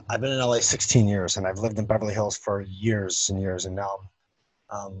I've been in LA 16 years, and I've lived in Beverly Hills for years and years. And now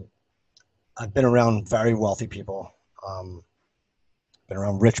um, I've been around very wealthy people, um, been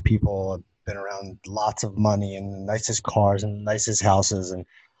around rich people, I've been around lots of money and the nicest cars and nicest houses. And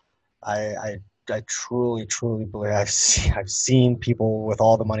I, I, I truly, truly believe I've seen people with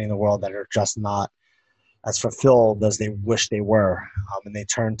all the money in the world that are just not as fulfilled as they wish they were. And they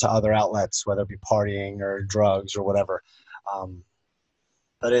turn to other outlets, whether it be partying or drugs or whatever. Um,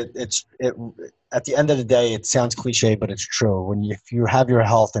 but at the end of the day, it sounds cliche, but it's true. If you have your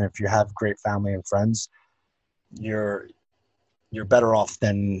health and if you have great family and friends, you're you're better off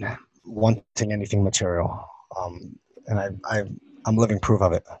than wanting anything material. And I'm living proof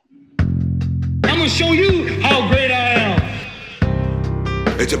of it. I'm gonna show you how great I am.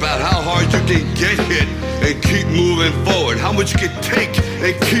 It's about how hard you can get hit and keep moving forward. How much you can take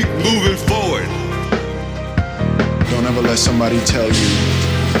and keep moving forward. Don't ever let somebody tell you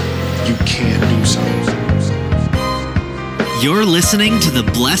can't do something. You're listening to the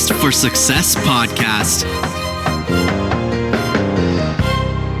Blessed for Success podcast.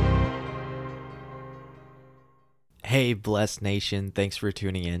 Hey, Blessed Nation. Thanks for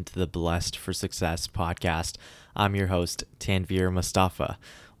tuning in to the Blessed for Success podcast. I'm your host, Tanvir Mustafa.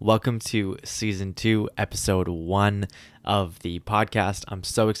 Welcome to Season 2, Episode 1 of the podcast. I'm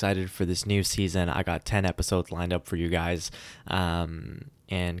so excited for this new season. I got 10 episodes lined up for you guys,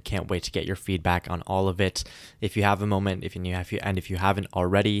 and can't wait to get your feedback on all of it. If you have a moment, if you haven't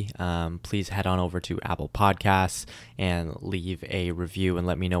already, please head on over to Apple Podcasts and leave a review and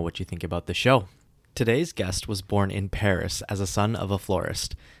let me know what you think about the show. Today's guest was born in Paris as a son of a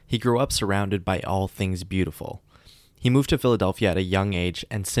florist. He grew up surrounded by all things beautiful. He moved to Philadelphia at a young age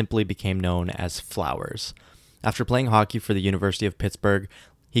and simply became known as Flowers. After playing hockey for the University of Pittsburgh,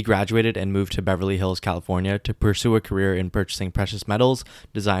 he graduated and moved to Beverly Hills, California to pursue a career in purchasing precious metals,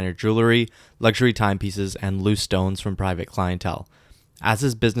 designer jewelry, luxury timepieces, and loose stones from private clientele. As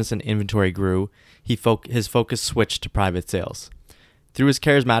his business and inventory grew, his focus switched to private sales. Through his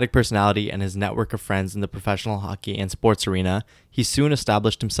charismatic personality and his network of friends in the professional hockey and sports arena, he soon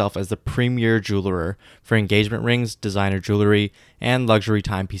established himself as the premier jeweler for engagement rings, designer jewelry, and luxury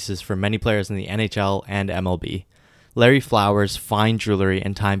timepieces for many players in the NHL and MLB. Larry Flowers' fine jewelry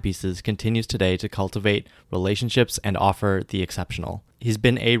and timepieces continues today to cultivate relationships and offer the exceptional. He's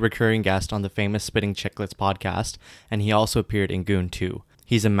been a recurring guest on the famous Spitting Chicklets podcast, and he also appeared in Goon 2.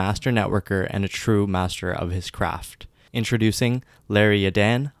 He's a master networker and a true master of his craft. Introducing Larry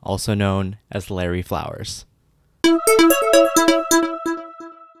Yadan, also known as Larry Flowers.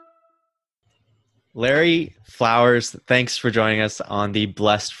 Larry Flowers, thanks for joining us on the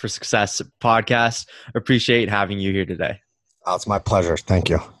Blessed for Success podcast. Appreciate having you here today. Oh, it's my pleasure. Thank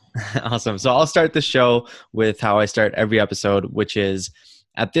you. Awesome. So I'll start the show with how I start every episode, which is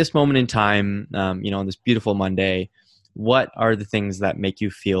at this moment in time, on this beautiful Monday, what are the things that make you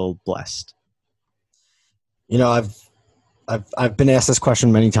feel blessed? I've been asked this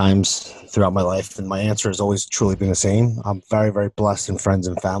question many times throughout my life, and my answer has always truly been the same. I'm very, very blessed in friends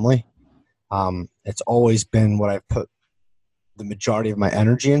and family. It's always been what I've put the majority of my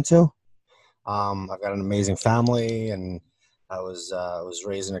energy into. I've got an amazing family, and I was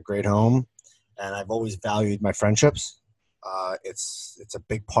raised in a great home, and I've always valued my friendships. It's a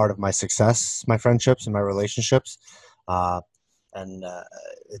big part of my success, my friendships and my relationships.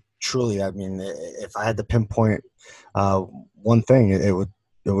 Truly, I mean, if I had to pinpoint one thing, it would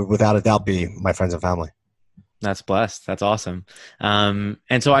without a doubt be my friends and family. That's blessed. That's awesome. And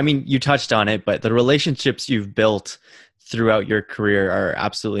so, I mean, you touched on it, but the relationships you've built throughout your career are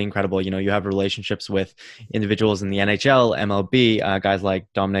absolutely incredible. You have relationships with individuals in the NHL, MLB, guys like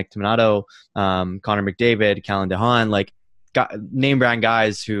Dominic Tominato, Connor McDavid, Callan DeHaan, name brand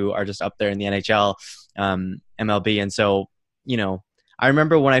guys who are just up there in the NHL, MLB. And so, I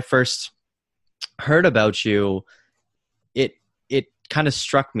remember when I first heard about you, it kind of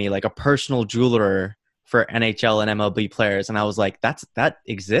struck me like a personal jeweler for NHL and MLB players. And I was like, that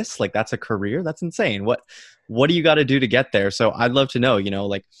exists? Like, that's a career? That's insane. What do you got to do to get there? So I'd love to know,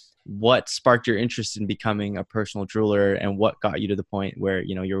 what sparked your interest in becoming a personal jeweler and what got you to the point where,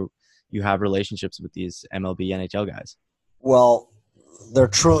 you have relationships with these MLB, NHL guys? Well, they're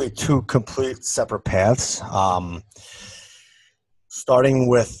truly two complete separate paths. Starting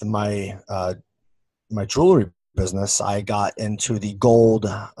with my jewelry business, I got into the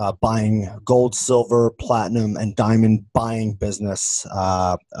buying gold, silver, platinum, and diamond buying business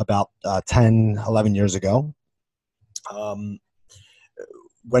about 10, 11 years ago.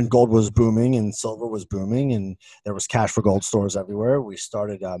 when gold was booming and silver was booming and there was cash for gold stores everywhere, we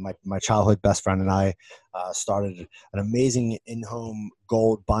started, my childhood best friend and I started an amazing in-home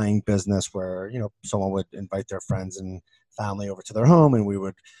gold buying business where, someone would invite their friends and family over to their home and we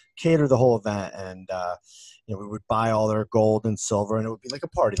would cater the whole event. And, we would buy all their gold and silver and it would be like a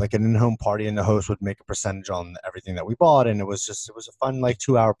party, like an in-home party, and the host would make a percentage on everything that we bought. And it was a fun, like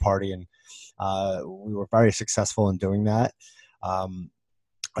 2-hour party. And we were very successful in doing that. And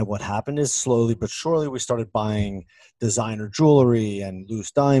what happened is slowly but surely we started buying designer jewelry and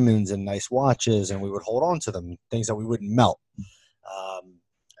loose diamonds and nice watches, and we would hold on to them, things that we wouldn't melt.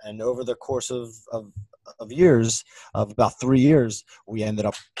 And over the course of years, of about 3 years, we ended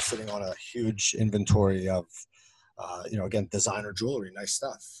up sitting on a huge inventory of, again, designer jewelry, nice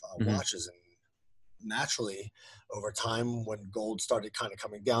stuff, watches. And naturally, over time, when gold started kind of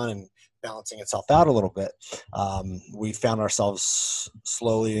coming down and balancing itself out a little bit, we found ourselves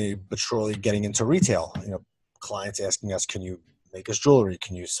slowly but surely getting into retail. Clients asking us, "Can you make us jewelry?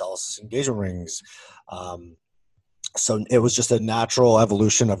 Can you sell us engagement rings?" So it was just a natural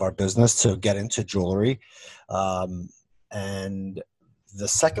evolution of our business to get into jewelry. And the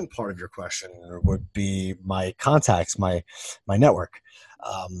second part of your question would be my contacts, my network.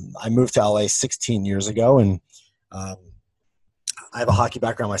 I moved to LA 16 years ago, and I have a hockey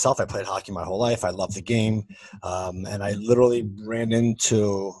background myself. I played hockey my whole life. I love the game. And I literally ran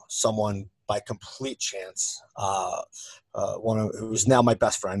into someone by complete chance. Who's now my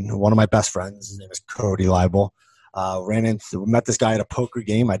best friend, one of my best friends. His name is Cody Leibel. Met this guy at a poker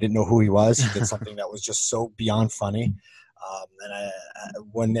game. I didn't know who he was. He did something that was just so beyond funny. And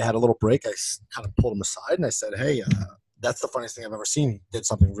when they had a little break, I kind of pulled him aside and I said, "Hey, that's the funniest thing I've ever seen." He did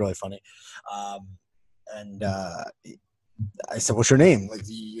something really funny. I said, "What's your name?"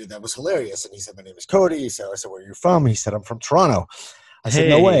 That was hilarious. And he said, "My name is Cody." I said, "Where are you from?" He said, "I'm from Toronto." I said,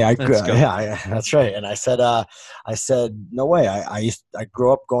 "No way." That's right. And I said, "No way. I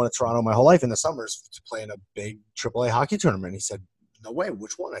grew up going to Toronto my whole life in the summers to play in a big AAA hockey tournament." He said, "No way.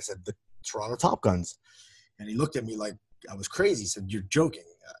 Which one?" I said, "The Toronto Top Guns." And he looked at me like I was crazy. He said, "You're joking."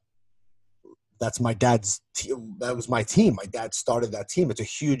 That's my dad's team. That was my team. My dad started that team. It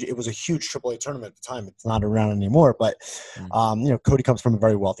was a huge AAA tournament at the time. It's not around anymore, but Cody comes from a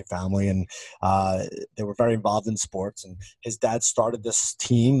very wealthy family, and they were very involved in sports. And his dad started this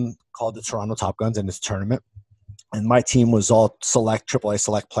team called the Toronto Top Guns in this tournament. And my team was all AAA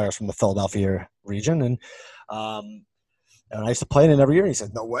select players from the Philadelphia region. And I used to play in it every year. And he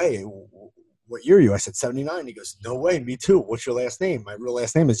said, "No way. What year are you?" I said, 79. He goes, "No way, me too. What's your last name?" My real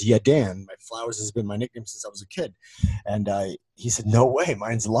last name is Yadan. My Flowers has been my nickname since I was a kid. And he said, "No way,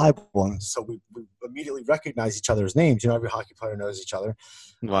 mine's Leibel." And so we immediately recognized each other's names. Every hockey player knows each other.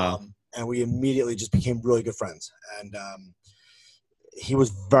 Wow. And we immediately just became really good friends. And he was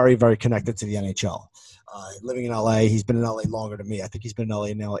very, very connected to the NHL. Living in LA, he's been in LA longer than me. I think he's been in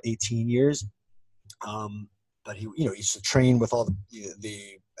LA now 18 years. But he used to train with all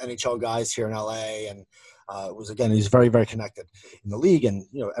the NHL guys here in LA, and he's very, very connected in the league. And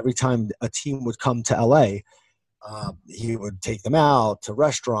every time a team would come to LA, he would take them out to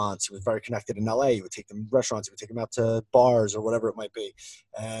restaurants. He was very connected in LA. He would take them to restaurants. He would take them out to bars or whatever it might be.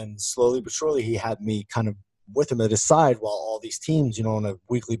 And slowly but surely, he had me kind of with him at his side while all these teams, on a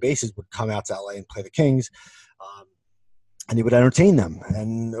weekly basis would come out to LA and play the Kings, and he would entertain them.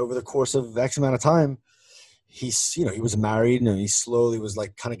 And over the course of X amount of time, he was married, and he slowly was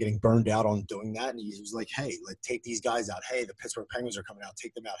like kind of getting burned out on doing that. And he was like, "Hey, take these guys out. Hey, the Pittsburgh Penguins are coming out.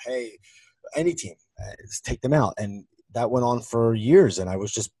 Take them out. Hey, any team, just take them out." And that went on for years. And I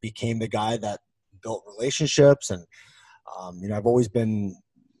became the guy that built relationships. And, I've always been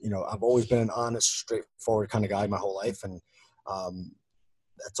an honest, straightforward kind of guy my whole life. And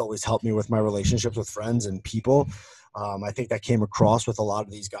that's always helped me with my relationships with friends and people. I think that came across with a lot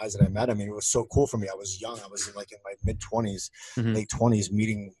of these guys that I met. I mean, it was so cool for me. I was young. I was in my mid-20s, late 20s,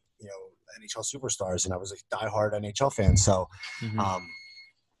 meeting, NHL superstars, and I was a diehard NHL fan. So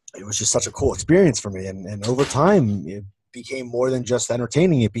it was just such a cool experience for me. And over time, it became more than just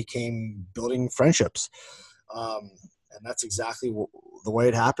entertaining. It became building friendships. And that's exactly the way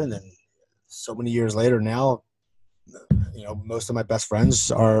it happened. And so many years later now, most of my best friends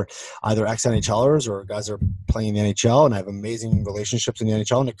are either ex-NHLers or guys that are playing in the NHL, and I have amazing relationships in the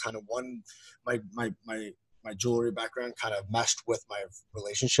NHL. And it kind of my jewelry background kind of meshed with my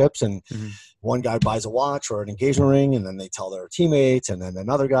relationships. And one guy buys a watch or an engagement ring, and then they tell their teammates, and then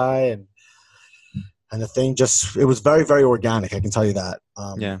another guy, and the thing it was very, very organic. I can tell you that.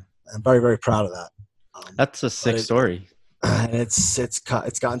 I'm very, very proud of that. That's a sick story. And it's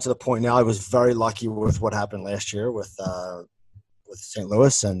gotten to the point now. I was very lucky with what happened last year with with St.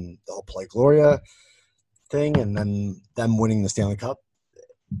 Louis and the whole Play Gloria thing, and then them winning the Stanley Cup.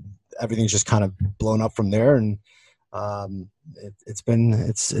 Everything's just kind of blown up from there, and it's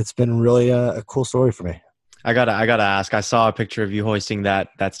been really a cool story for me. I gotta ask. I saw a picture of you hoisting that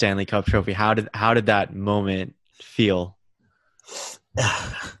Stanley Cup trophy. How did that moment feel?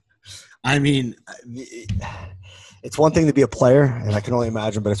 I mean, it's one thing to be a player, and I can only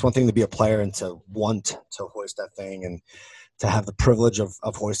imagine, but it's one thing to be a player and to want to hoist that thing and to have the privilege of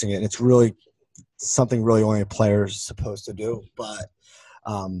hoisting it. And it's really something really only a player is supposed to do. But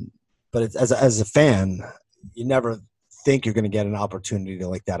it's, as a fan, you never think you're going to get an opportunity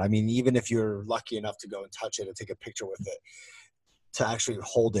like that. I mean, even if you're lucky enough to go and touch it and take a picture with it, to actually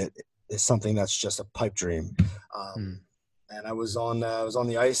hold it is something that's just a pipe dream. And I was on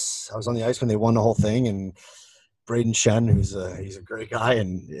the ice. I was on the ice when they won the whole thing, and Braden Shen, he's a great guy,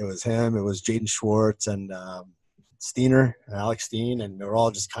 and it was him. It was Jaden Schwartz and Steiner and Alex Steen, and they're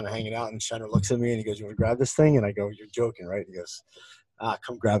all just kind of hanging out. And Shenner looks at me and he goes, "You want to grab this thing?" And I go, "You're joking, right?" He goes,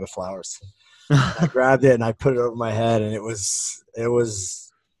 "Come grab it, Flowers." I grabbed it and I put it over my head, and it was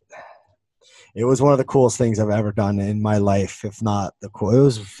one of the coolest things I've ever done in my life, if not the cool.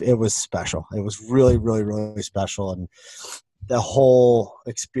 It was special. It was really, really, really special, and the whole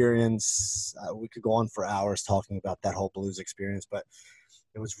experience. We could go on for hours talking about that whole Blues experience, but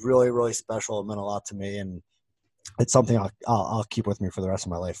it was really, really special. It meant a lot to me, and it's something I'll keep with me for the rest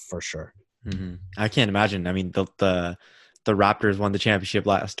of my life for sure. Mm-hmm. I can't imagine. I mean, the Raptors won the championship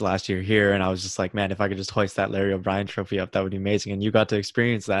last year here, and I was just like, man, if I could just hoist that Larry O'Brien trophy up, that would be amazing. And you got to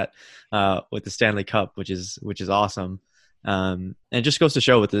experience that with the Stanley Cup, which is awesome. And it just goes to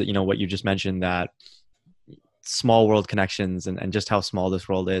show with what you just mentioned, that small world connections and just how small this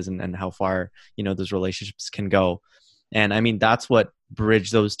world is, and how far those relationships can go. And I mean, that's what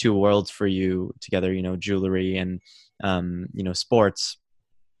bridged those two worlds for you together. Jewelry and sports.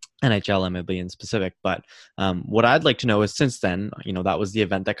 NHL, MLB in specific. But what I'd like to know is, since then, that was the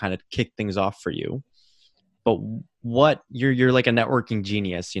event that kind of kicked things off for you. But what you're like a networking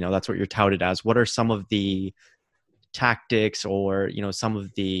genius, that's what you're touted as. What are some of the tactics, or some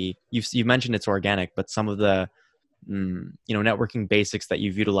of the you mentioned it's organic, but some of the networking basics that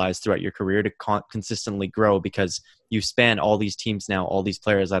you've utilized throughout your career to consistently grow, because you span all these teams now, all these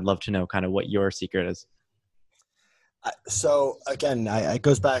players. I'd love to know kind of what your secret is. So again, it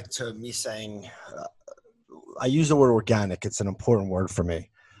goes back to me saying, I use the word organic. It's an important word for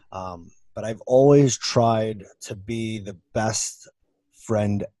me. But I've always tried to be the best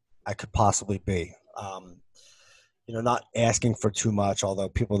friend I could possibly be. Not asking for too much, although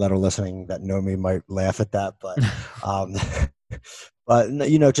people that are listening that know me might laugh at that. But,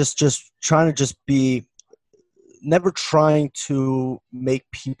 just trying to be, never trying to make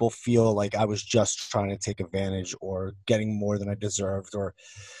people feel like I was just trying to take advantage or getting more than I deserved. Or,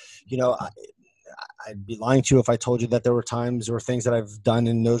 I'd be lying to you if I told you that there were times or things that I've done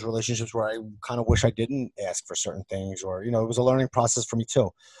in those relationships where I kind of wish I didn't ask for certain things, or, it was a learning process for me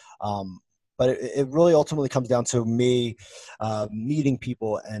too. But it really ultimately comes down to me meeting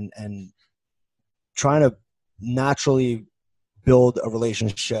people and trying to naturally build a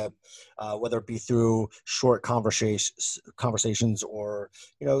relationship, whether it be through short conversations or,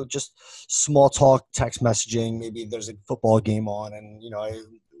 just small talk, text messaging. Maybe there's a football game on, and,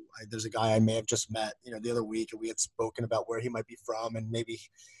 there's a guy I may have just met, the other week, and we had spoken about where he might be from, and maybe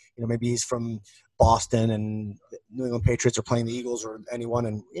he's from Boston and New England Patriots are playing the Eagles or anyone.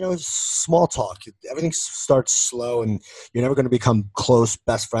 And, small talk, everything starts slow, and you're never going to become close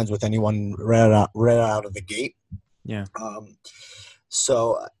best friends with anyone right out of the gate. Yeah.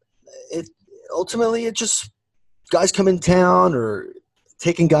 So it just guys come in town, or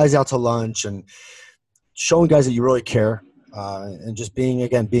taking guys out to lunch and showing guys that you really care, and just being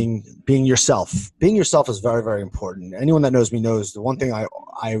yourself. Being yourself is very, very important. Anyone that knows me knows the one thing I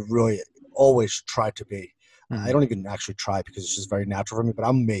really always try to be. I don't even actually try, because it's just very natural for me, but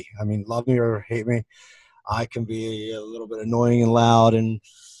I'm me. I mean, love me or hate me, I can be a little bit annoying and loud, and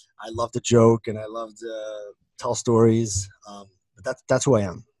I love to joke, and I love to tell stories. But that's who I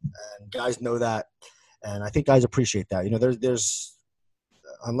am, and guys know that, and I think guys appreciate that. There's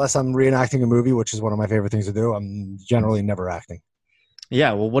unless I'm reenacting a movie, which is one of my favorite things to do, I'm generally never acting.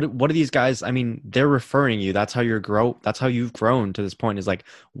 Yeah. Well, what are these guys? I mean, they're referring you. That's how that's how you've grown to this point, is like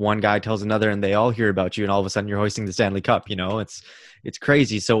one guy tells another and they all hear about you, and all of a sudden you're hoisting the Stanley Cup. It's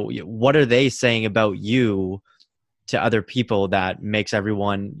crazy. So what are they saying about you to other people that makes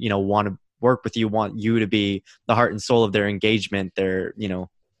everyone, want to work with you, want you to be the heart and soul of their engagement?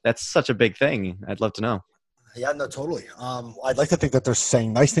 That's such a big thing. I'd love to know. Yeah, no, totally. I'd like to think that they're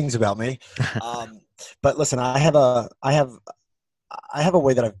saying nice things about me. But listen, I have I have a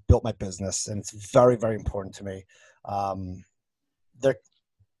way that I've built my business, and it's very, very important to me.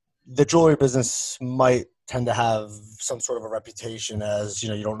 The jewelry business might tend to have some sort of a reputation as,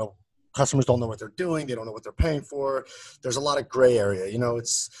 you don't know, customers don't know what they're doing. They don't know what they're paying for. There's a lot of gray area. If you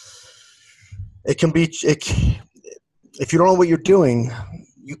don't know what you're doing,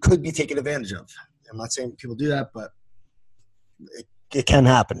 you could be taken advantage of. I'm not saying people do that, but it can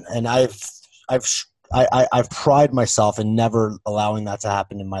happen. And I've prided myself in never allowing that to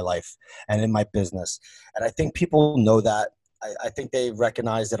happen in my life and in my business. And I think people know that. I think they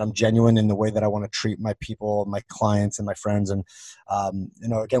recognize that I'm genuine in the way that I want to treat my people, my clients, and my friends. And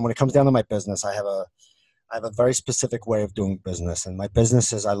again, when it comes down to my business, I have a very specific way of doing business. And my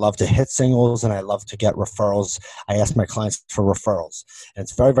business is I love to hit singles and I love to get referrals. I ask my clients for referrals. And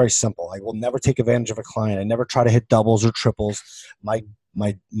it's very, very simple. I will never take advantage of a client. I never try to hit doubles or triples. My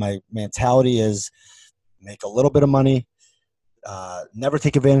mentality is make a little bit of money, never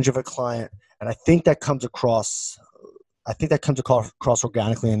take advantage of a client. And I think that comes across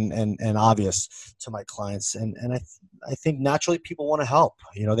organically and obvious to my clients. And I think naturally people want to help.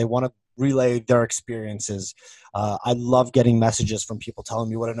 They want to relay their experiences. I love getting messages from people telling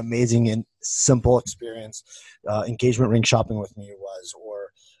me what an amazing and simple experience engagement ring shopping with me was,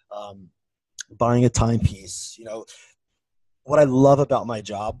 or buying a timepiece. What I love about my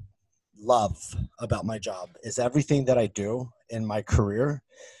job is everything that I do in my career,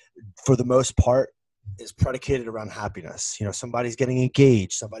 for the most part, is predicated around happiness. Somebody's getting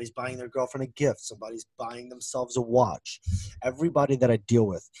engaged, somebody's buying their girlfriend a gift, somebody's buying themselves a watch. Everybody that I deal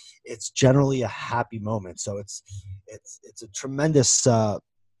with, it's generally a happy moment. So it's a tremendous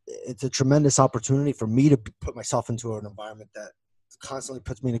opportunity for me to put myself into an environment that constantly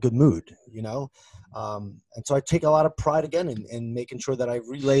puts me in a good mood, and so I take a lot of pride again in making sure that I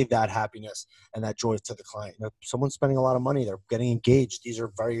relay that happiness and that joy to the client. Someone's spending a lot of money, they're getting engaged. These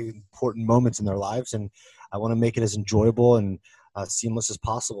are very important moments in their lives, and I want to make it as enjoyable and seamless as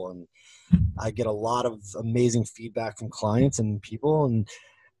possible. And I get a lot of amazing feedback from clients and people, and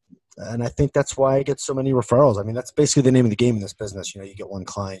I think that's why I get so many referrals. I mean, that's basically the name of the game in this business. You get one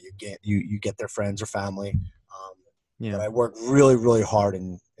client, you get their friends or family. But I work really, really hard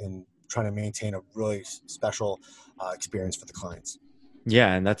in trying to maintain a really special experience for the clients.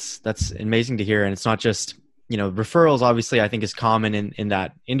 Yeah, and that's amazing to hear. And it's not just, referrals, obviously, I think is common in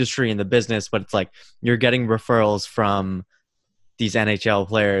that industry, in the business, but it's like you're getting referrals from these NHL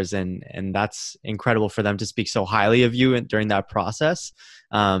players, and that's incredible for them to speak so highly of you during that process,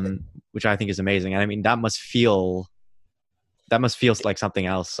 which I think is amazing. And I mean, that must feel like something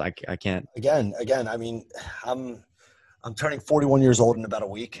else. I can't. Again, I mean, I'm turning 41 years old in about a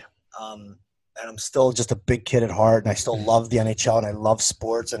week. And I'm still just a big kid at heart, and I still love the NHL and I love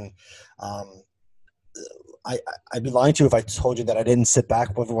sports. And I'd be lying to you if I told you that I didn't sit back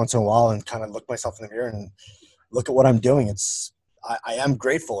every once in a while and kind of look myself in the mirror and look at what I'm doing. I am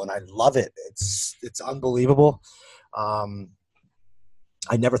grateful and I love it. It's unbelievable.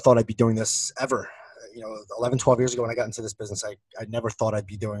 I never thought I'd be doing this ever. 11, 12 years ago when I got into this business, I never thought I'd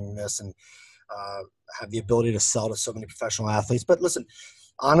be doing this and have the ability to sell to so many professional athletes. But listen,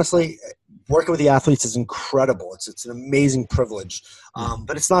 honestly, working with the athletes is incredible. It's an amazing privilege.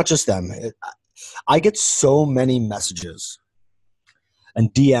 But it's not just them. I get so many messages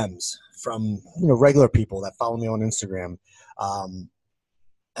and DMs from regular people that follow me on Instagram. And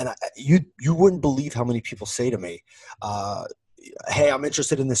you wouldn't believe how many people say to me, hey, I'm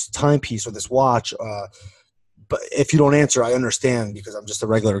interested in this timepiece or this watch. But if you don't answer, I understand, because I'm just a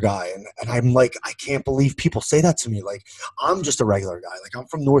regular guy. And I'm like, I can't believe people say that to me. Like, I'm just a regular guy. Like, I'm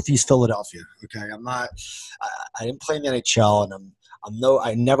from Northeast Philadelphia. Okay. I didn't play in the NHL, and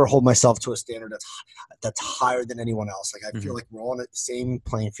I never hold myself to a standard that's higher than anyone else. Like, I feel like we're all on the same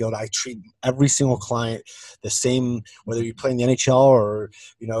playing field. I treat every single client the same, whether you play in the NHL or,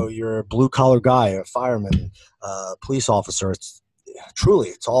 you're a blue collar guy, a fireman, police officer. It's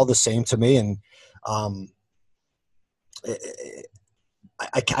all the same to me. And,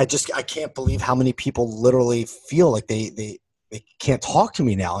 I can't believe how many people literally feel like they can't talk to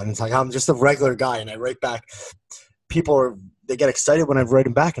me now. And it's like, I'm just a regular guy, and I write back. They get excited when I write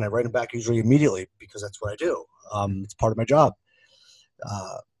them back, and I write them back usually immediately, because that's what I do. It's part of my job.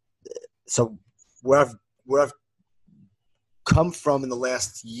 So where I've come from in the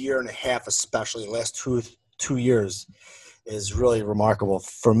last year and a half, especially the last two years, is really remarkable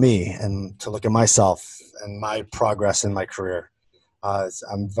for me, and to look at myself and my progress in my career.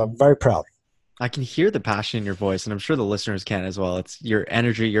 I'm very proud. I can hear the passion in your voice, and I'm sure the listeners can as well. It's your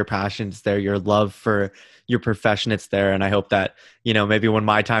energy, your passion's there, your love for your profession, it's there. And I hope that, maybe when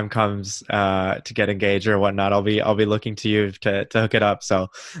my time comes to get engaged or whatnot, I'll be looking to you to hook it up. So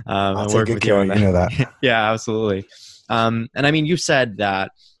I'll and take work good with you care. on You that. know that. Yeah, absolutely. And I mean, you said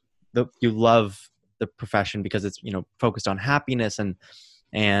that you love the profession because it's focused on happiness,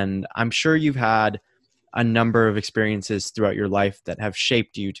 and I'm sure you've had a number of experiences throughout your life that have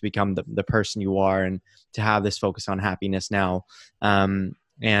shaped you to become the person you are and to have this focus on happiness now. And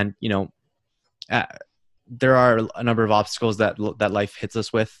uh, there are a number of obstacles that life hits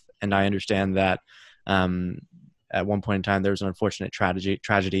us with, and I understand that at one point in time there was an unfortunate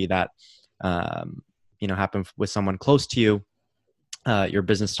tragedy that happened with someone close to you, your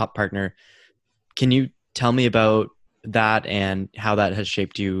business top partner. Can you tell me about that and how that has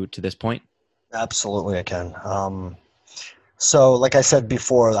shaped you to this point? Absolutely, I can. So, like I said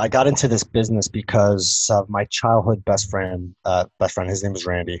before, I got into this business because of my childhood best friend. His name was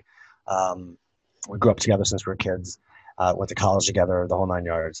Randy. We grew up together since we were kids. Went to college together, the whole nine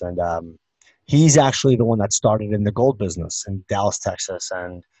yards. And he's actually the one that started in the gold business in Dallas, Texas,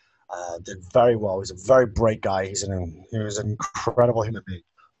 and did very well. He's a very bright guy. He was an incredible human being.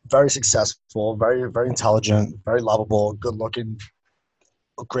 Very successful, very, very intelligent, very lovable, good looking,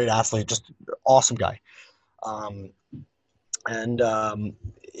 great athlete, just awesome guy. And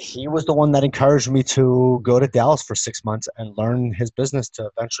he was the one that encouraged me to go to Dallas for 6 months and learn his business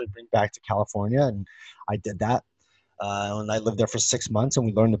to eventually bring back to California. And I did that. And I lived there for 6 months and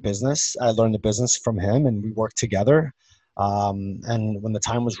we learned the business. I learned the business from him and we worked together. And when the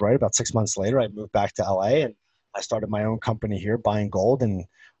time was right, about 6 months later, I moved back to LA and I started my own company here, buying gold. And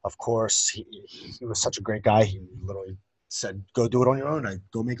of course, he was such a great guy. He literally said, go do it on your own.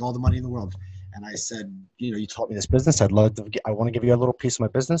 Go make all the money in the world. And I said, you taught me this business. I want to give you a little piece of my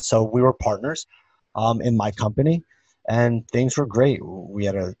business. So we were partners in my company and things were great. We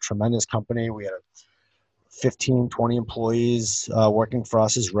had a tremendous company. We had 15, 20 employees working for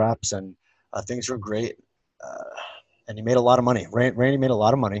us as reps and things were great. And he made a lot of money. Randy made a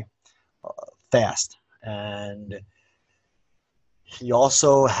lot of money fast. And he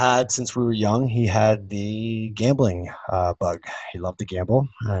also had, since we were young, he had the gambling bug. He loved to gamble.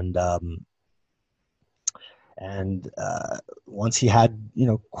 And once he had,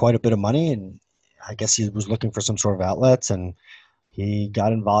 quite a bit of money, and I guess he was looking for some sort of outlets, and he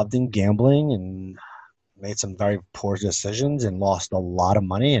got involved in gambling and made some very poor decisions and lost a lot of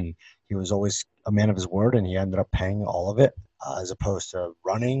money. And he was always a man of his word, and he ended up paying all of it as opposed to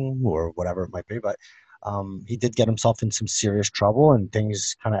running or whatever it might be. But he did get himself in some serious trouble, and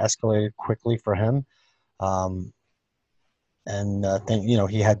things kind of escalated quickly for him.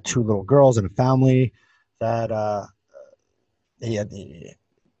 He had two little girls and a family that he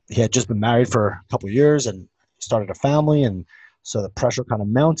had just been married for a couple of years and started a family, and so the pressure kind of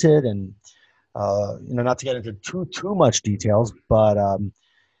mounted. And not to get into too much details, but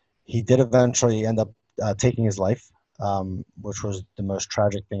he did eventually end up taking his life, which was the most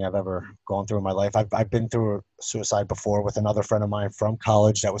tragic thing I've ever gone through in my life. I've been through a suicide before with another friend of mine from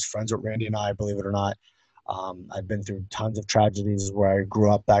college that was friends with Randy and I, believe it or not. I've been through tons of tragedies where I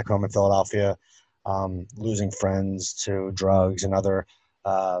grew up back home in Philadelphia, losing friends to drugs and other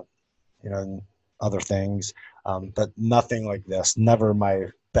things, but nothing like this. Never my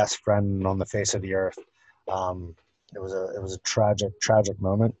best friend on the face of the earth. It was a tragic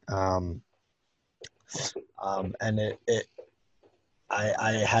moment.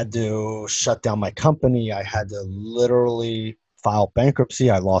 I had to shut down my company. I had to literally file bankruptcy.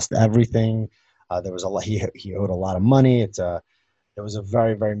 I lost everything. There was a lot. He owed a lot of money. It was a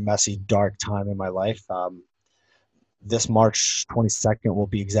very, very messy, dark time in my life. This March 22nd will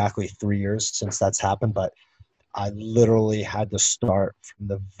be exactly 3 years since that's happened, but I literally had to start from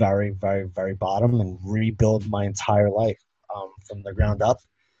the very, very, very bottom and rebuild my entire life from the ground up.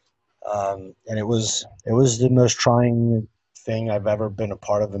 And it was the most trying thing I've ever been a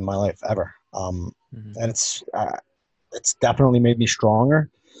part of in my life ever. And it's definitely made me stronger.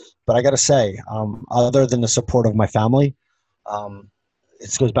 But I got to say, other than the support of my family,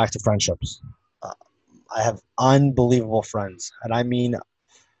 it goes back to friendships. I have unbelievable friends, and I mean,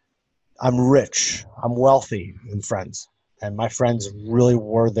 I'm rich, I'm wealthy in friends, and my friends really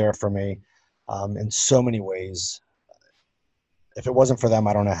were there for me in so many ways. If it wasn't for them,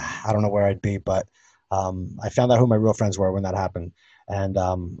 I don't know where I'd be. But I found out who my real friends were when that happened, and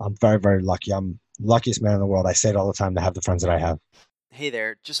I'm very, very lucky. I'm the luckiest man in the world. I say it all the time to have the friends that I have. Hey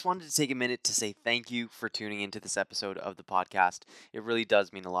there, just wanted to take a minute to say thank you for tuning into this episode of the podcast. It really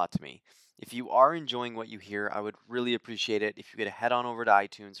does mean a lot to me. If you are enjoying what you hear, I would really appreciate it if you could head on over to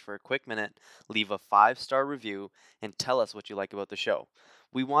iTunes for a quick minute, leave a 5-star review, and tell us what you like about the show.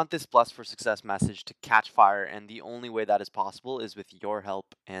 We want this Blessed for Success message to catch fire, and the only way that is possible is with your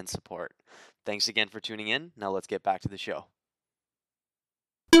help and support. Thanks again for tuning in. Now let's get back to the show.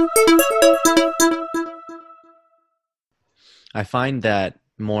 I find that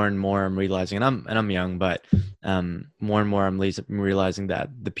more and more I'm realizing, and I'm young, but more and more I'm realizing that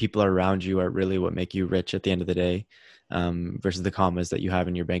the people around you are really what make you rich at the end of the day, versus the commas that you have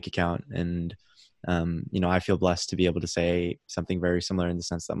in your bank account. And I feel blessed to be able to say something very similar in the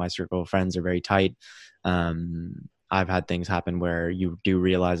sense that my circle of friends are very tight. I've had things happen where you do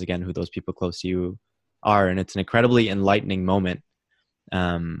realize again who those people close to you are, and it's an incredibly enlightening moment.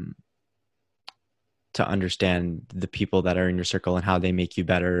 To understand the people that are in your circle and how they make you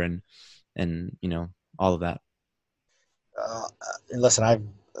better and all of that. Listen,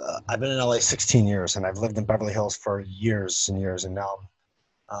 I've been in LA 16 years, and I've lived in Beverly Hills for years and years, and now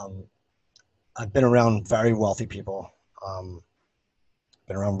I've been around very wealthy people,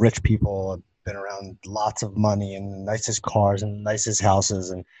 been around rich people, I've been around lots of money and the nicest cars and nicest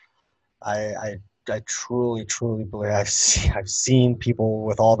houses, and I truly believe I've seen people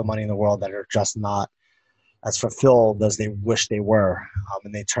with all the money in the world that are just not as fulfilled as they wish they were,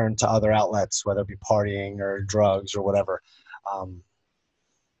 and they turn to other outlets, whether it be partying or drugs or whatever.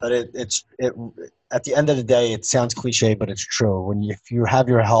 But it's at the end of the day, it sounds cliche, but it's true. If you have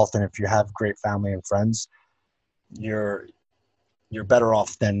your health and if you have great family and friends, you're better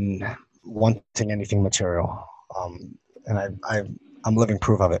off than wanting anything material. And I'm living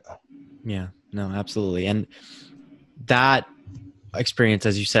proof of it. Yeah, no, absolutely. And that experience,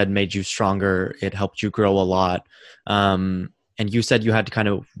 as you said, made you stronger. It helped you grow a lot. And you said you had to kind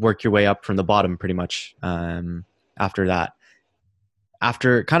of work your way up from the bottom pretty much after that.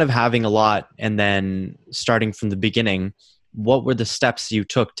 After kind of having a lot and then starting from the beginning, what were the steps you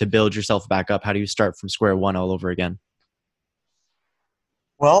took to build yourself back up? How do you start from square one all over again?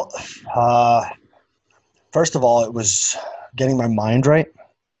 Well, first of all, it was getting my mind right.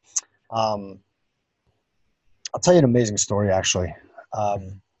 I'll tell you an amazing story, actually.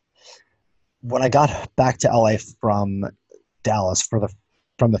 When I got back to LA from Dallas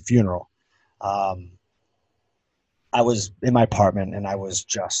from the funeral, I was in my apartment and I was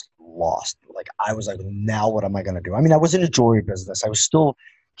just lost. Like, I was like, now what am I going to do? I mean, I was in a jewelry business. I was still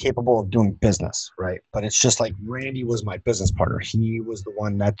capable of doing business, right? But it's just like Randy was my business partner. He was the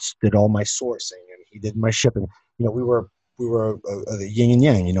one that did all my sourcing and he did my shipping. We were the yin and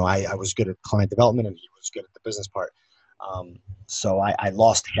yang. I was good at client development and he was good at the business part. So I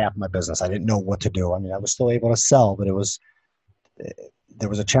lost half my business. I didn't know what to do. I mean, I was still able to sell, but there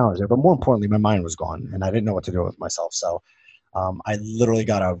was a challenge there. But more importantly, my mind was gone and I didn't know what to do with myself. So I literally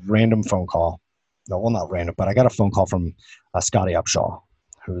got a random phone call. No, well, not random, but I got a phone call from Scotty Upshaw,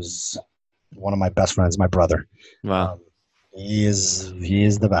 who's one of my best friends, my brother. Wow. He is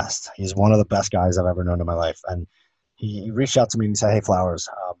the best. He's one of the best guys I've ever known in my life. And he reached out to me and he said, "Hey, Flowers,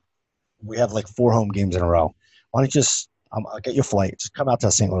 we have like 4 home games in a row. Why don't you just, I'll get your flight. Just come out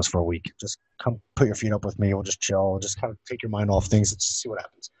to St. Louis for a week. Just come put your feet up with me. We'll just chill. We'll just kind of take your mind off things and just see what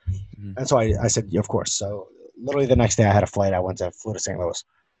happens." Mm-hmm. And so I said, yeah, of course. So literally the next day I had a flight. I flew to St. Louis.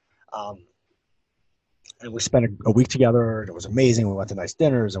 And we spent a week together. It was amazing. We went to nice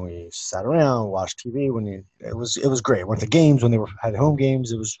dinners and we sat around, watched TV. It was great. Went to games when they had home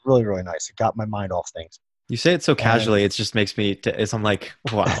games. It was really, really nice. It got my mind off things. You say it so casually. It just makes me. I'm like,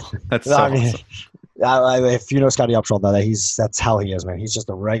 wow, that's so awesome. If you know Scotty Upshaw, that's how he is, man. He's just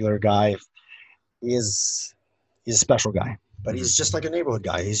a regular guy. He's a special guy, but he's just like a neighborhood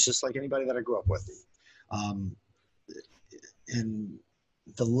guy. He's just like anybody that I grew up with. And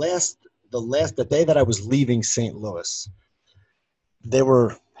the day that I was leaving St. Louis, they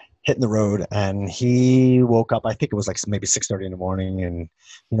were hitting the road and he woke up. I think it was like maybe 6:30 in the morning, and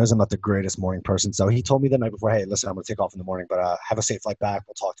he knows I'm not the greatest morning person. So he told me the night before, "Hey, listen, I'm going to take off in the morning, but have a safe flight back.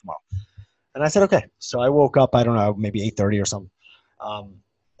 We'll talk tomorrow." And I said, okay. So I woke up, I don't know, maybe 8:30 or something.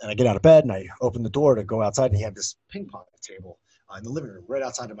 And I get out of bed and I open the door to go outside, and he had this ping pong table in the living room right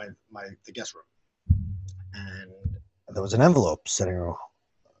outside of the guest room. And there was an envelope sitting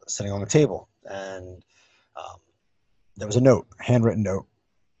on the table. And there was a note, a handwritten note,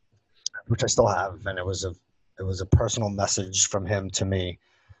 which I still have. And it was a personal message from him to me.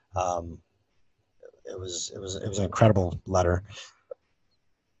 It was an incredible letter.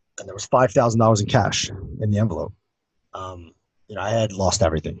 And there was $5,000 in cash in the envelope. I had lost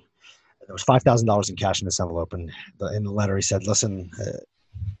everything. there was $5,000 in cash in this envelope, and in the letter he said, "Listen,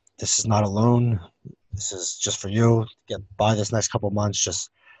 this is not a loan. This is just for you. Get by this next couple of months. Just,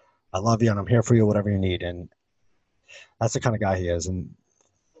 I love you and I'm here for you, whatever you need." And that's the kind of guy he is. And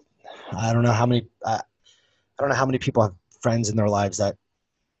I don't know how many people have friends in their lives that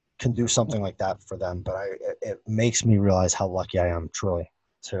can do something like that for them. But it makes me realize how lucky I am, truly,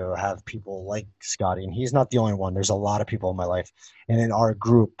 to have people like Scotty. And he's not the only one. There's a lot of people in my life and in our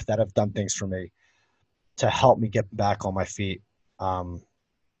group that have done things for me to help me get back on my feet.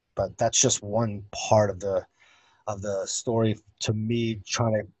 But that's just one part of the story to me,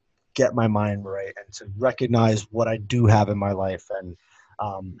 trying to get my mind right and to recognize what I do have in my life and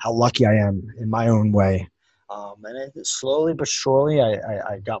how lucky I am in my own way. And slowly but surely,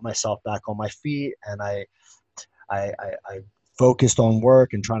 I got myself back on my feet, and I focused on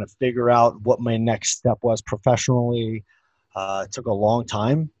work and trying to figure out what my next step was professionally. It took a long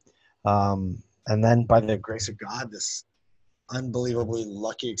time. And then by the grace of God, this unbelievably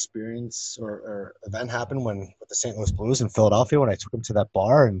lucky experience or event happened with the St. Louis Blues in Philadelphia, when I took them to that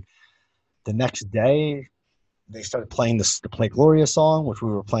bar. And the next day they started playing the Play Gloria song, which we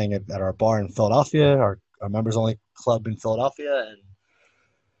were playing at our bar in Philadelphia, our members only club in Philadelphia. And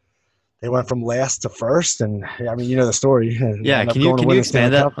they went from last to first. And I mean, you know the story. Yeah. Can you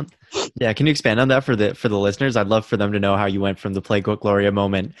expand that? Yeah. Can you expand on that for the listeners? I'd love for them to know how you went from the Play Gloria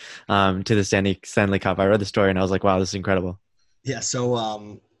moment to the Stanley Cup. I read the story and I was like, wow, this is incredible. Yeah,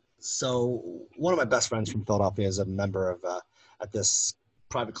 so one of my best friends from Philadelphia is a member of at this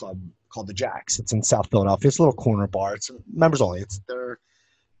private club called the Jacks. It's in South Philadelphia. It's a little corner bar. It's members only. They're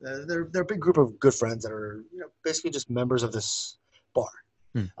a big group of good friends that are basically just members of this bar.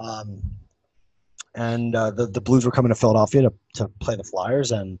 And the Blues were coming to Philadelphia to play the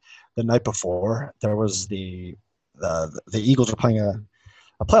Flyers, and the night before there was the Eagles were playing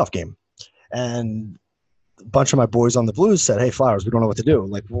a playoff game, and a bunch of my boys on the Blues said, "Hey, Flyers, we don't know what to do.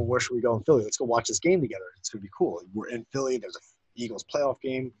 Like, well, where should we go in Philly? Let's go watch this game together. It's going to be cool. We're in Philly. There's a Eagles playoff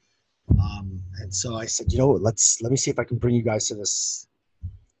game." And so I said, let me see if I can bring you guys to this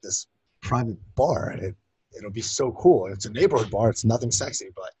private bar. It'll be so cool. It's a neighborhood bar. It's nothing sexy,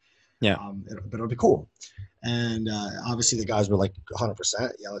 but yeah, it'll be cool. And obviously the guys were like 100%.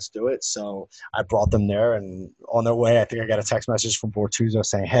 Yeah, let's do it. So I brought them there, and on their way, I think I got a text message from Bortuzzo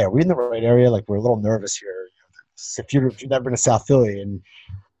saying, "Hey, are we in the right area? Like, we're a little nervous here. If you've never been to South Philly and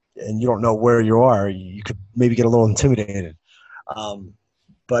you don't know where you are, you could maybe get a little intimidated."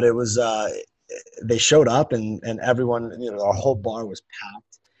 But it was they showed up, and everyone, our whole bar was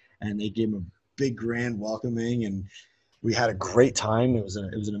packed, and they gave them a big grand welcoming, and we had a great time. It was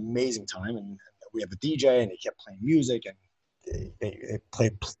an amazing time, and we have a DJ, and he kept playing music, and they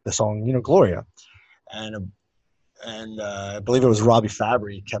played the song, Gloria, and I believe it was Robbie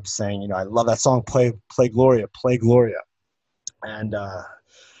Fabry kept saying, "I love that song, play Gloria, play Gloria," and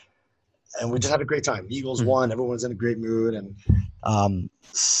we just had a great time. The Eagles won. Everyone was in a great mood, and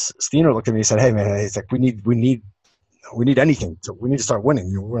Steiner looked at me and said, "Hey, man," he's like, we need anything. We need to start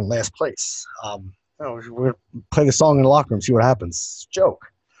winning. We're in last place. We're play the song in the locker room, see what happens. Joke.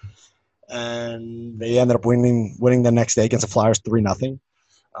 And they ended up winning the next day against the Flyers 3-0.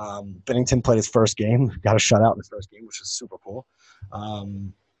 Binnington played his first game, got a shutout in his first game, which was super cool.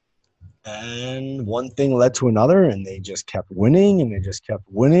 And one thing led to another, and they just kept winning, and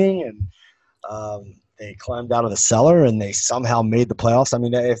they climbed out of the cellar, and they somehow made the playoffs. I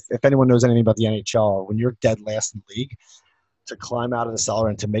mean, if anyone knows anything about the NHL, when you're dead last in the league, to climb out of the cellar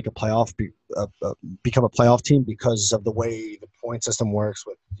and to make a playoff, become a playoff team because of the way the point system works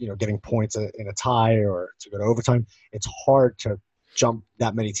with, getting points in a tie or to go to overtime, it's hard to jump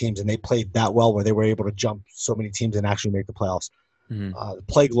that many teams, and they played that well where they were able to jump so many teams and actually make the playoffs.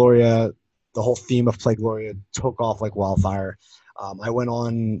 Play Gloria, the whole theme of Play Gloria took off like wildfire. I went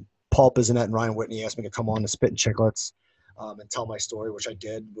on, Paul Bissonnette and Ryan Whitney asked me to come on to Spit and Chicklets and tell my story, which I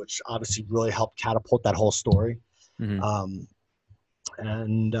did, which obviously really helped catapult that whole story. And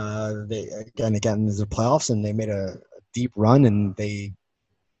they again there's the playoffs, and they made a deep run, and they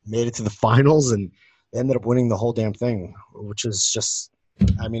made it to the finals, and they ended up winning the whole damn thing, which is just,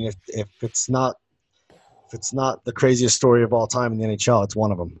 I mean, if it's not the craziest story of all time in the NHL, it's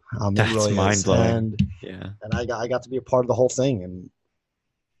one of them. That's really mind-blowing. And I got to be a part of the whole thing, and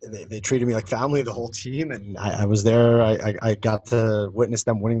they treated me like family, the whole team, and I was there. I got to witness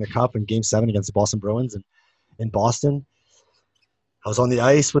them winning the cup in Game 7 against the Boston Bruins in Boston. I was on the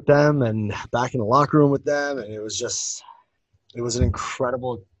ice with them and back in the locker room with them, and it was an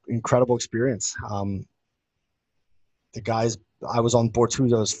incredible experience. The guys, I was on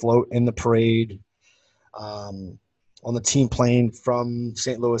Bortuzzo's float in the parade. on the team plane from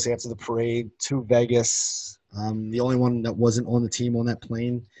St. Louis after the parade to Vegas. The only one that wasn't on the team on that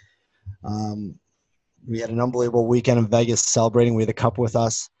plane. We had an unbelievable weekend in Vegas celebrating. We had the cup with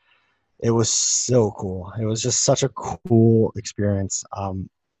us. It was so cool. It was just such a cool experience.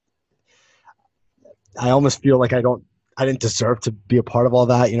 I almost feel like I didn't deserve to be a part of all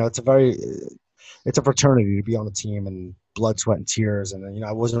that. It's a fraternity to be on the team, and blood, sweat, and tears. And,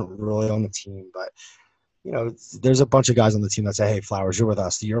 I wasn't really on the team, but, there's a bunch of guys on the team that say, hey, Flowers, you're with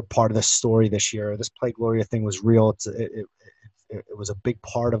us. You're a part of this story this year. This Play Gloria thing was real. It was a big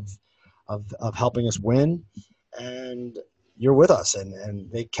part of helping us win, and you're with us.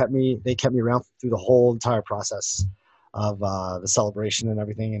 And they kept me around through the whole entire process of the celebration and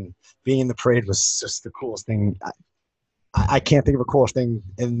everything. And being in the parade was just the coolest thing. I can't think of a cooler thing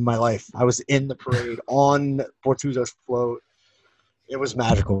in my life. I was in the parade on Bortuzzo's float. It was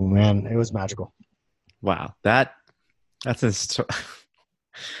magical, man. It was magical. Wow. That's it's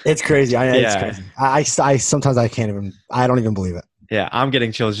crazy. It's crazy. I sometimes I don't even believe it. Yeah, I'm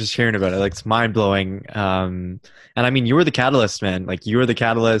getting chills just hearing about it. Like, it's mind blowing. And I mean, you were the catalyst, man. Like, you were the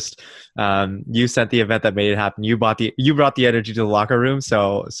catalyst. You sent the event that made it happen. You brought the energy to the locker room.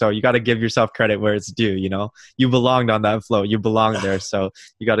 So you got to give yourself credit where it's due. You belonged on that float. You belonged there. So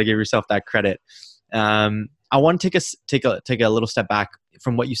you got to give yourself that credit. I want to take a little step back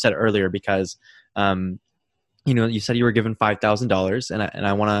from what you said earlier, because you said you were given $5,000, and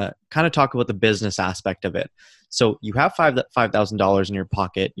I want to kind of talk about the business aspect of it. So you have $5,000 in your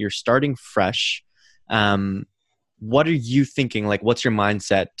pocket. You're starting fresh. What are you thinking? Like, what's your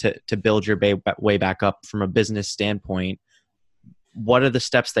mindset to build your way back up from a business standpoint? What are the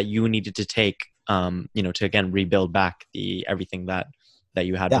steps that you needed to take, to again rebuild back everything that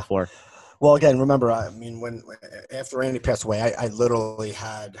you had before? Well, again, remember, I mean, when after Randy passed away, I literally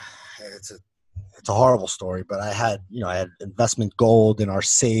had it's a horrible story, but I had investment gold in our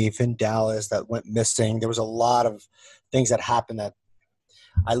safe in Dallas that went missing. There was a lot of things that happened that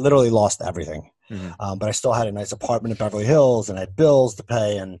I literally lost everything. Mm-hmm. But I still had a nice apartment in Beverly Hills, and I had bills to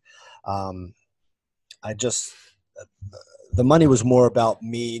pay. And the money was more about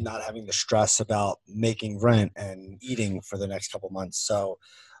me not having the stress about making rent and eating for the next couple months. So,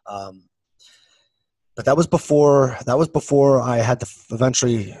 but that was before I had to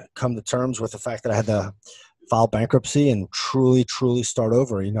eventually come to terms with the fact that I had to file bankruptcy and truly start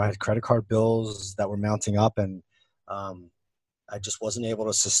over. I had credit card bills that were mounting up, and I just wasn't able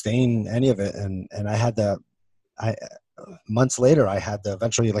to sustain any of it. And I had to, months later, I had to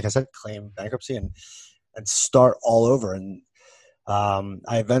eventually, like I said, claim bankruptcy and start all over. And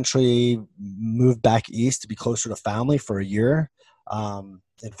I eventually moved back east to be closer to family for a year.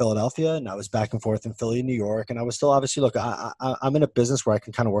 In Philadelphia, and I was back and forth in Philly, New York, and I was still obviously I'm in a business where I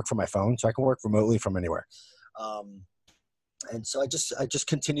can kind of work from my phone, so I can work remotely from anywhere. And so I just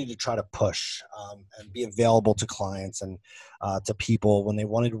continue to try to push and be available to clients and to people when they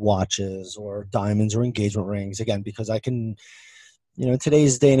wanted watches or diamonds or engagement rings. Again, because I can, in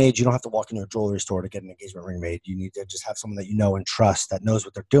today's day and age, you don't have to walk into a jewelry store to get an engagement ring made. You need to just have someone that you know and trust that knows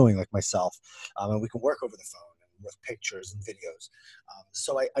what they're doing, like myself, and we can work over the phone with pictures and videos.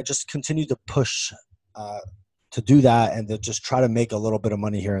 So I just continue to push to do that and to just try to make a little bit of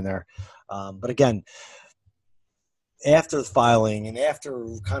money here and there. But again, after the filing and after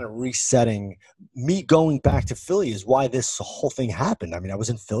kind of resetting, me going back to Philly is why this whole thing happened. I mean, I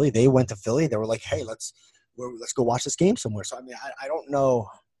was in Philly. They went to Philly. They were like, hey, let's go watch this game somewhere. So, I mean, I don't know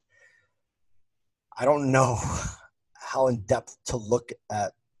how in depth to look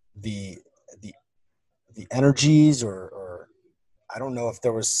at the energies or I don't know if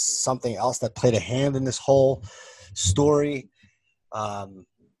there was something else that played a hand in this whole story. But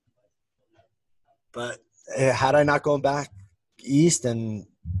had I not gone back east and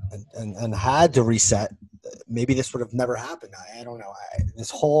had to reset, maybe this would have never happened. I don't know.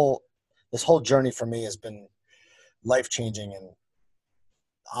 This whole journey for me has been life-changing and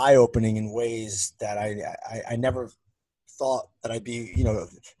eye-opening in ways that I never thought that I'd be,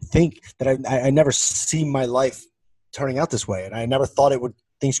 think that I never see my life turning out this way. And I never thought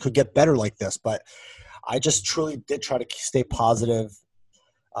things could get better like this, but I just truly did try to stay positive,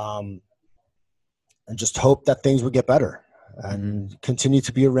 and just hope that things would get better and continue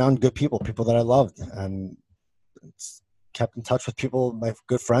to be around good people that I loved, and kept in touch with people, my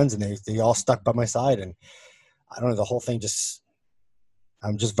good friends, and they all stuck by my side. And I don't know, the whole thing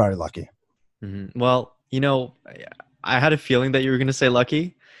I'm just very lucky. Mm-hmm. Well, I had a feeling that you were going to say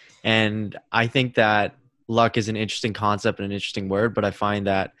lucky. And I think that luck is an interesting concept and an interesting word, but I find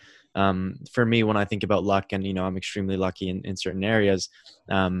that for me, when I think about luck, and, I'm extremely lucky in certain areas,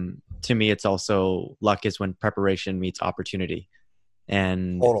 to me, it's also luck is when preparation meets opportunity.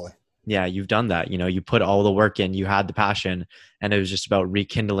 And Totally. yeah, you've done that. You know, you put all the work in, you had the passion, and it was just about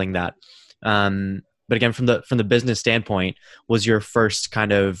rekindling that. But again, from the business standpoint, was your first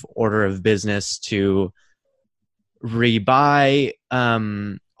kind of order of business to rebuy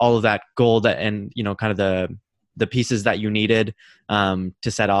all of that gold and, you know, kind of the pieces that you needed to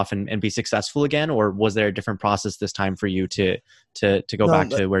set off and be successful again? Or was there a different process this time for you to go back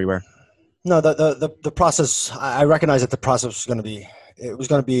to where you were? No, the process, I recognize that the process was going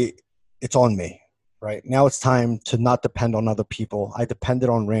to be, it's on me, right? Now it's time to not depend on other people. I depended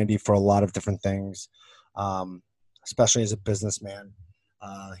on Randy for a lot of different things, especially as a businessman.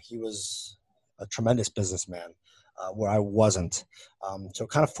 He was a tremendous businessman where I wasn't. So it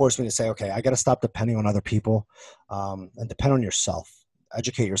kind of forced me to say, okay, I got to stop depending on other people and depend on yourself.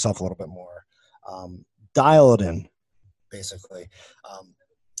 Educate yourself a little bit more. Dial it in, basically.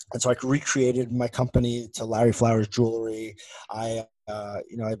 And so I recreated my company to Larry Flowers Jewelry. I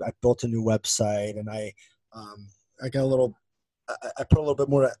built a new website, and I got a little. I put a little bit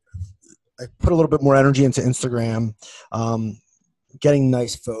more. I put a little bit more energy into Instagram, getting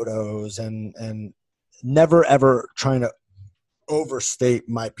nice photos, and never ever trying to overstate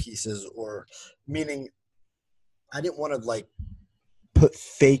my pieces, or meaning I didn't want to like put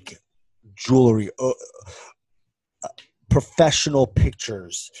fake jewelry. Professional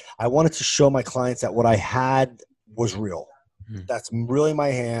pictures. I wanted to show my clients that what I had was real. That's really my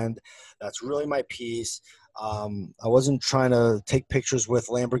hand. That's really my piece. I wasn't trying to take pictures with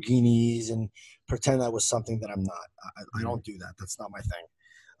Lamborghinis and pretend I was something that I'm not. I don't do that. That's not my thing.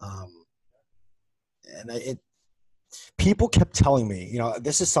 People kept telling me, you know,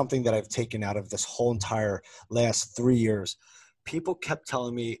 this is something that I've taken out of this whole entire last 3 years. People kept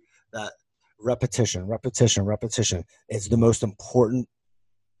telling me that repetition is the most important.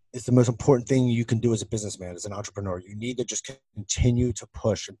 It's the most important thing you can do as a businessman, as an entrepreneur. You need to just continue to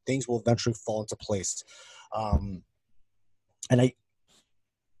push, and things will eventually fall into place.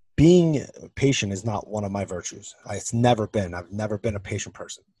 Being patient is not one of my virtues. It's never been. I've never been a patient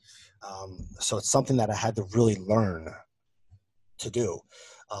person. So it's something that I had to really learn to do,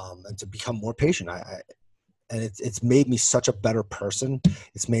 and to become more patient. And it's made me such a better person.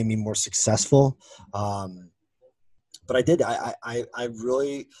 It's made me more successful. But I did. I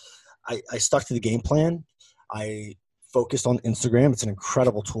really stuck to the game plan. I focused on Instagram. It's an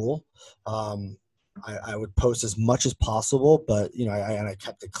incredible tool. I would post as much as possible, but you know, I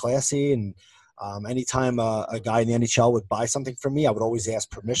kept it classy. And anytime a guy in the NHL would buy something from me, I would always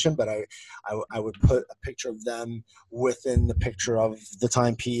ask permission. But I would put a picture of them within the picture of the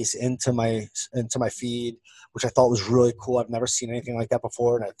timepiece into my feed, which I thought was really cool. I've never seen anything like that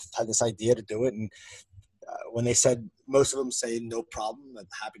before, and I had this idea to do it. And when they said, most of them say no problem, I'm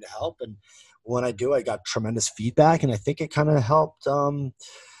happy to help. And when I do, I got tremendous feedback, and I think it kind of helped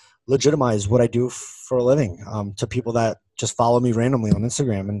legitimize what I do for a living to people that just follow me randomly on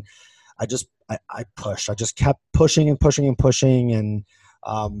Instagram. And I pushed. I just kept pushing and pushing and pushing, and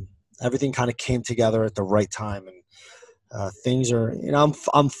everything kind of came together at the right time. And things are, you know,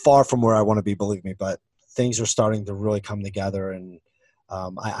 I'm far from where I want to be, believe me, but things are starting to really come together. And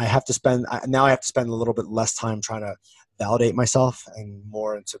I have to spend a little bit less time trying to validate myself and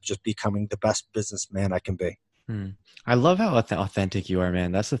more into just becoming the best businessman I can be. I love how authentic you are,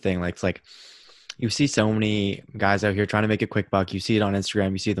 man. That's the thing. Like, it's like you see so many guys out here trying to make a quick buck. You see it on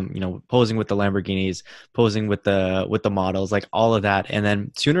Instagram. You see them, you know, posing with the Lamborghinis, posing with the models, like all of that. And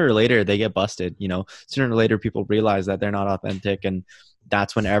then sooner or later they get busted. You know, sooner or later people realize that they're not authentic, and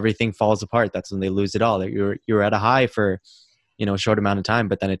that's when everything falls apart. That's when they lose it all. That you're at a high for, you know, a short amount of time,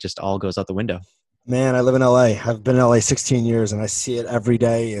 but then it just all goes out the window. Man, I live in LA. I've been in LA 16 years, and I see it every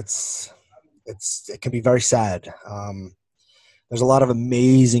day. It can be very sad. There's a lot of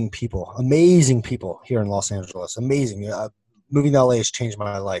amazing people here in Los Angeles. Amazing. Moving to LA has changed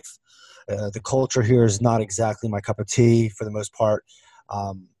my life. The culture here is not exactly my cup of tea for the most part.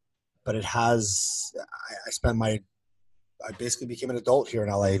 But it has, I basically became an adult here in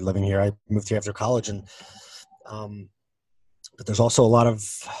LA living here. I moved here after college, and, but there's also a lot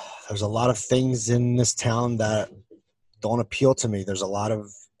of things in this town that don't appeal to me. There's a lot of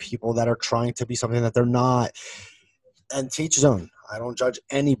people that are trying to be something that they're not, and to each his own. I don't judge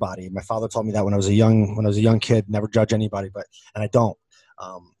anybody. My father told me that when I was a young kid, never judge anybody, and I don't.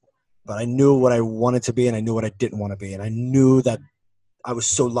 But I knew what I wanted to be, and I knew what I didn't want to be. And I knew that I was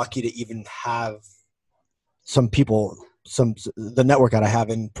so lucky to even have the network that I have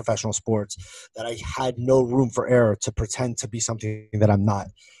in professional sports, that I had no room for error to pretend to be something that I'm not.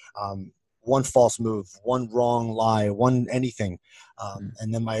 One false move, one wrong lie, one anything.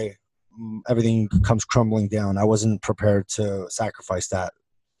 And then my everything comes crumbling down. I wasn't prepared to sacrifice that.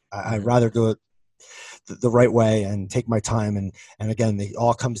 I'd rather do it the right way and take my time. And again, it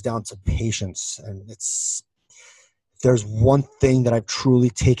all comes down to patience. And if there's one thing that I've truly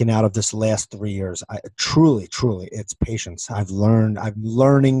taken out of this last 3 years, truly, it's patience. I'm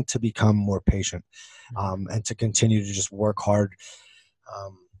learning to become more patient, and to continue to just work hard.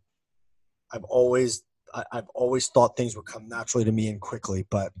 I've always thought things would come naturally to me and quickly,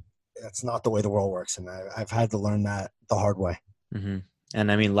 but that's not the way the world works. And I've had to learn that the hard way. Mm-hmm. And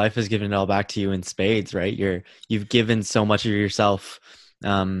I mean, life has given it all back to you in spades, right? You've given so much of yourself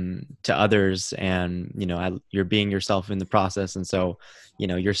to others, and you're being yourself in the process. And so,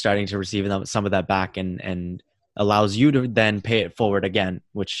 you're starting to receive some of that back, and allows you to then pay it forward again,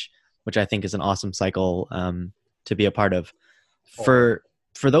 which I think is an awesome cycle to be a part of. For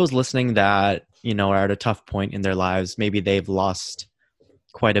those listening that, are at a tough point in their lives, maybe they've lost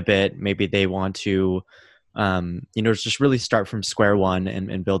quite a bit. Maybe they want to, just really start from square one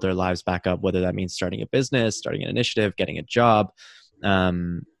and build their lives back up, whether that means starting a business, starting an initiative, getting a job,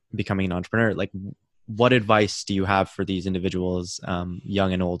 becoming an entrepreneur. Like, what advice do you have for these individuals,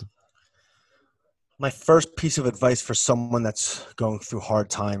 young and old? My first piece of advice for someone that's going through hard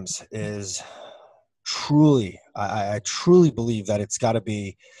times is I truly believe that it's got to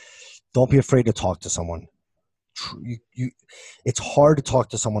be, don't be afraid to talk to someone. It's hard to talk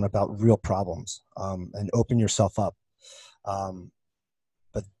to someone about real problems, and open yourself up.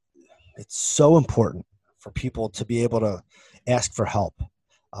 But it's so important for people to be able to ask for help.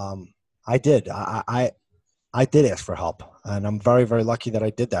 I did. I did ask for help, and I'm very, very lucky that I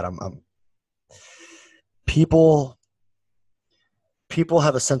did that. People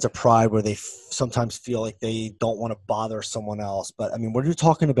have a sense of pride where they sometimes feel like they don't want to bother someone else. But I mean, when you're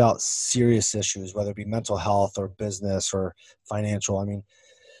talking about serious issues, whether it be mental health or business or financial, I mean,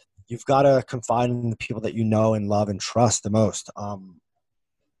 you've got to confide in the people that you know and love and trust the most. To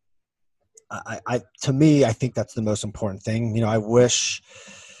me, I think that's the most important thing. I wish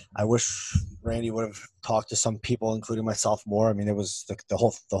Randy would have talked to some people, including myself, more. I mean, it was the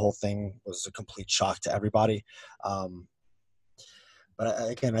whole thing was a complete shock to everybody.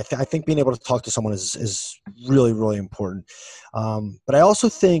 But again, I think being able to talk to someone is really, really important. But I also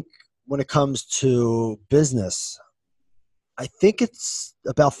think when it comes to business, I think it's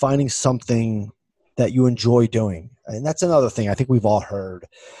about finding something that you enjoy doing. And that's another thing I think we've all heard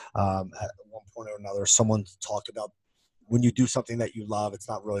at one point or another. Someone talked about when you do something that you love, it's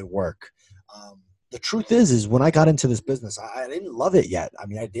not really work. The truth is when I got into this business, I didn't love it yet. I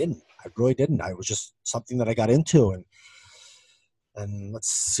mean, I really didn't. I was just something that I got into, and let's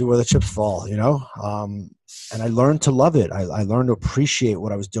see where the chips fall, and I learned to love it. I learned to appreciate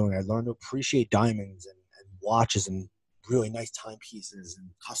what I was doing. I learned to appreciate diamonds and watches and really nice timepieces and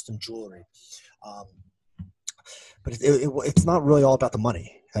custom jewelry. But it's not really all about the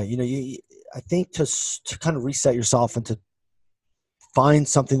money. I think to kind of reset yourself and to find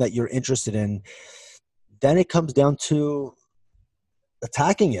something that you're interested in, then it comes down to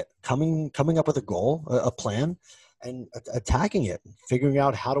attacking it, coming up with a goal, a plan, and attacking it, figuring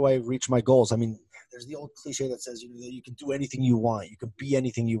out how do I reach my goals. I mean, there's the old cliche that says you can do anything you want, you can be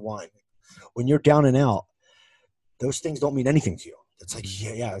anything you want. When you're down and out, those things don't mean anything to you. It's like,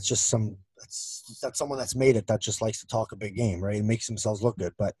 yeah, it's just that's someone that's made it that just likes to talk a big game, right? It makes themselves look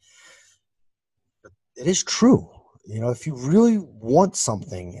good, but it is true. If you really want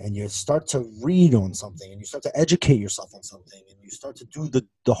something and you start to read on something and you start to educate yourself on something and you start to do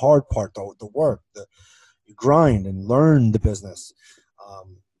the hard part, the work, you grind and learn the business,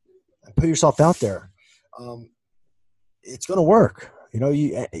 and put yourself out there, it's going to work.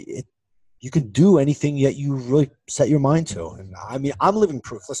 You can do anything that you really set your mind to. And I mean, I'm living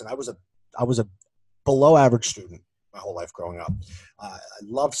proof. Listen, I was a below average student my whole life growing up. I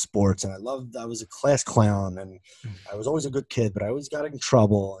loved sports and I was a class clown and I was always a good kid, but I always got in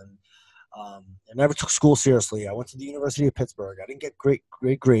trouble and I never took school seriously. I went to the University of Pittsburgh. I didn't get great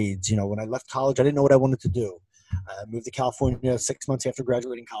grades. When I left college, I didn't know what I wanted to do. I moved to California 6 months after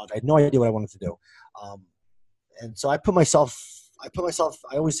graduating college. I had no idea what I wanted to do. And so I always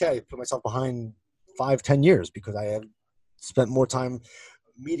say I put myself behind 5-10 years because I have spent more time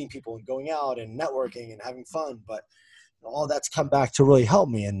meeting people and going out and networking and having fun, but all that's come back to really help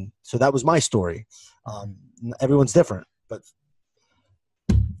me. And so that was my story. Everyone's different, but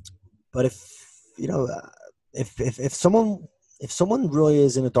if someone really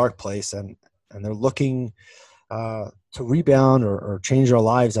is in a dark place and they're looking to rebound or change their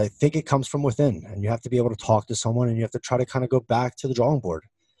lives, I think it comes from within, and you have to be able to talk to someone and you have to try to kind of go back to the drawing board.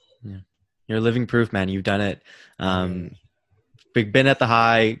 Yeah. You're living proof, man. You've done it. been at the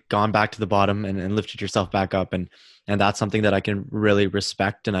high, gone back to the bottom, and lifted yourself back up, and that's something that I can really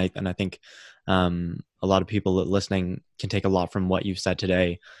respect, and I think a lot of people listening can take a lot from what you've said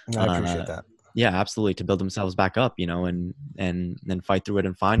today. I appreciate that. Yeah, absolutely, to build themselves back up, and then fight through it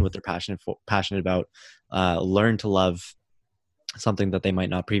and find what they're passionate about, learn to love something that they might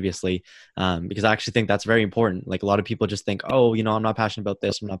not previously, because I actually think that's very important. Like, a lot of people just think, oh, I'm not passionate about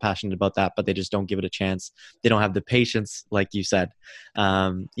this, I'm not passionate about that, but they just don't give it a chance. They don't have the patience, like you said,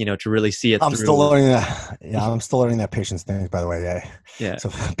 to really see it. I'm still learning that. Yeah, I'm still learning that patience thing, by the way. Yeah. So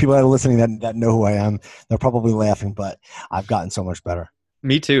people that are listening that know who I am, they're probably laughing, but I've gotten so much better.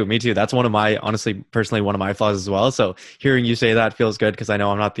 Me too. That's one of my, honestly, personally, one of my flaws as well. So hearing you say that feels good, because I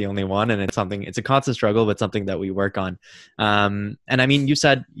know I'm not the only one, and it's a constant struggle, but something that we work on. And I mean, you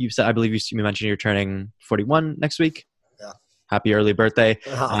said, I believe you mentioned you're turning 41 next week. Yeah. Happy early birthday.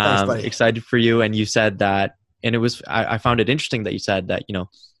 Thanks, buddy. Excited for you. And you said that, and I found it interesting that you said that,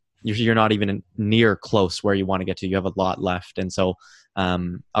 you're not even near close where you want to get to. You have a lot left. And so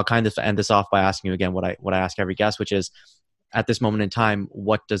I'll kind of end this off by asking you again what I ask every guest, which is, at this moment in time,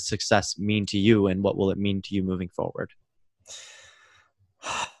 what does success mean to you, and what will it mean to you moving forward?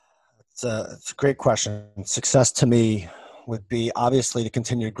 It's a great question. Success to me would be obviously to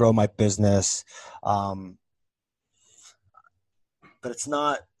continue to grow my business. But it's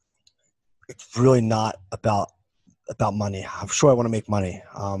really not about money. I'm sure I want to make money.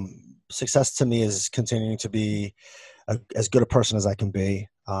 Success to me is continuing to be as good a person as I can be.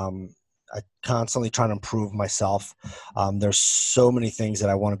 I constantly trying to improve myself. There's so many things that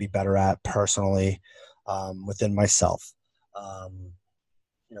I want to be better at personally, within myself.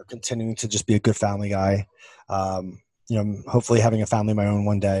 Continuing to just be a good family guy. Hopefully having a family of my own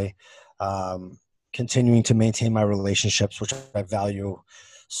one day. Continuing to maintain my relationships, which I value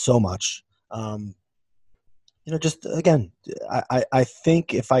so much. Just again, I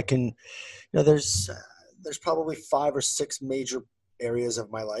think if I can, there's probably 5 or 6 major areas of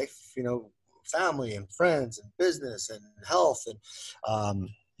my life, family and friends and business and health. And,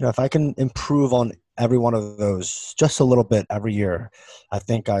 if I can improve on every one of those just a little bit every year, I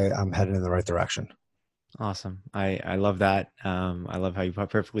think I'm headed in the right direction. Awesome. I love that. I love how you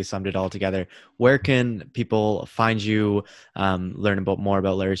perfectly summed it all together. Where can people find you, learn more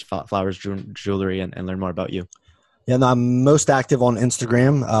about Larry Flowers Jewelry, and learn more about you? Yeah, no, I'm most active on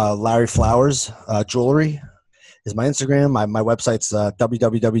Instagram. Larry Flowers Jewelry is my Instagram. My website's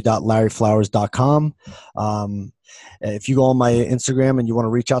www.larryflowers.com. If you go on my Instagram and you want to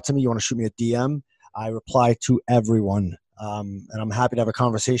reach out to me, you want to shoot me a DM, I reply to everyone. And I'm happy to have a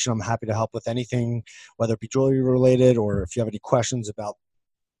conversation. I'm happy to help with anything, whether it be jewelry related, or if you have any questions about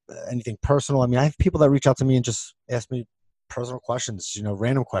anything personal. I mean, I have people that reach out to me and just ask me personal questions,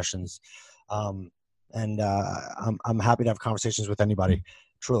 random questions. I'm happy to have conversations with anybody,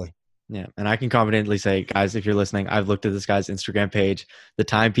 truly. Yeah. And I can confidently say, guys, if you're listening, I've looked at this guy's Instagram page. The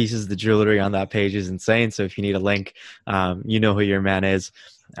timepieces, the jewelry on that page is insane. So if you need a link, you know who your man is.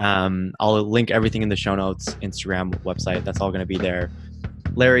 I'll link everything in the show notes, Instagram, website. That's all going to be there.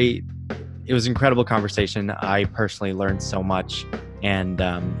 Larry, it was an incredible conversation. I personally learned so much. And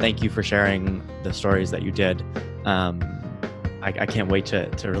thank you for sharing the stories that you did. I can't wait to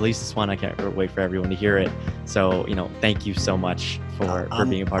release this one. I can't wait for everyone to hear it. So, thank you so much for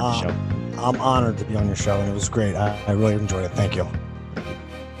being a part of the show. I'm honored to be on your show, and it was great. I really enjoyed it. Thank you.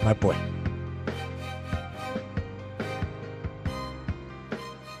 My boy.